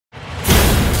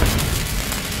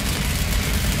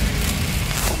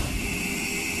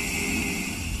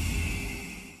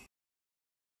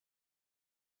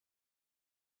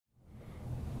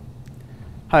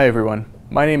Hi everyone,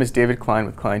 my name is David Klein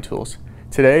with Klein Tools.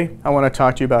 Today I want to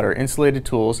talk to you about our insulated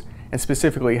tools and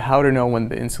specifically how to know when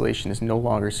the insulation is no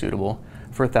longer suitable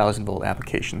for 1000-volt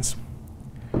applications.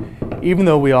 Even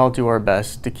though we all do our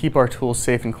best to keep our tools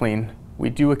safe and clean, we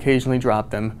do occasionally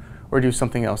drop them or do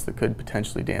something else that could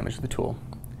potentially damage the tool.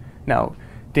 Now,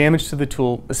 damage to the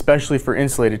tool, especially for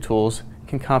insulated tools,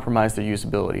 can compromise their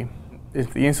usability.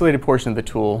 If the insulated portion of the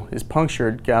tool is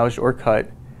punctured, gouged, or cut,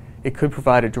 it could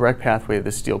provide a direct pathway to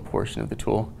the steel portion of the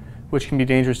tool, which can be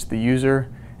dangerous to the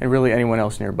user and really anyone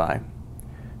else nearby.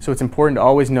 So it's important to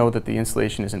always know that the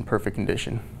insulation is in perfect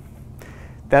condition.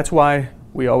 That's why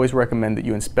we always recommend that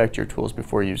you inspect your tools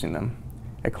before using them.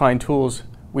 At Klein Tools,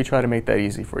 we try to make that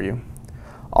easy for you.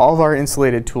 All of our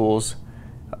insulated tools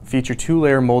feature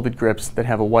 2-layer molded grips that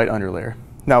have a white underlayer.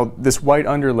 Now, this white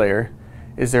underlayer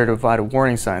is there to provide a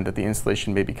warning sign that the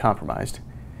insulation may be compromised.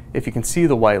 If you can see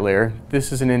the white layer,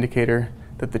 this is an indicator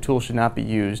that the tool should not be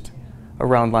used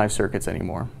around live circuits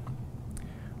anymore.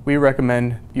 We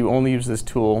recommend you only use this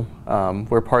tool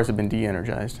where parts have been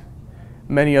de-energized.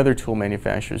 Many other tool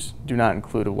manufacturers do not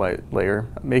include a white layer,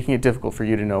 making it difficult for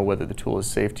you to know whether the tool is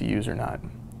safe to use or not.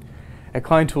 At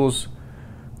Klein Tools,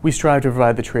 we strive to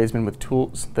provide the tradesmen with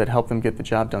tools that help them get the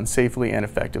job done safely and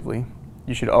effectively.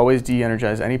 You should always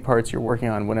de-energize any parts you're working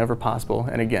on whenever possible,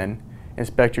 and again,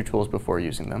 inspect your tools before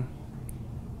using them.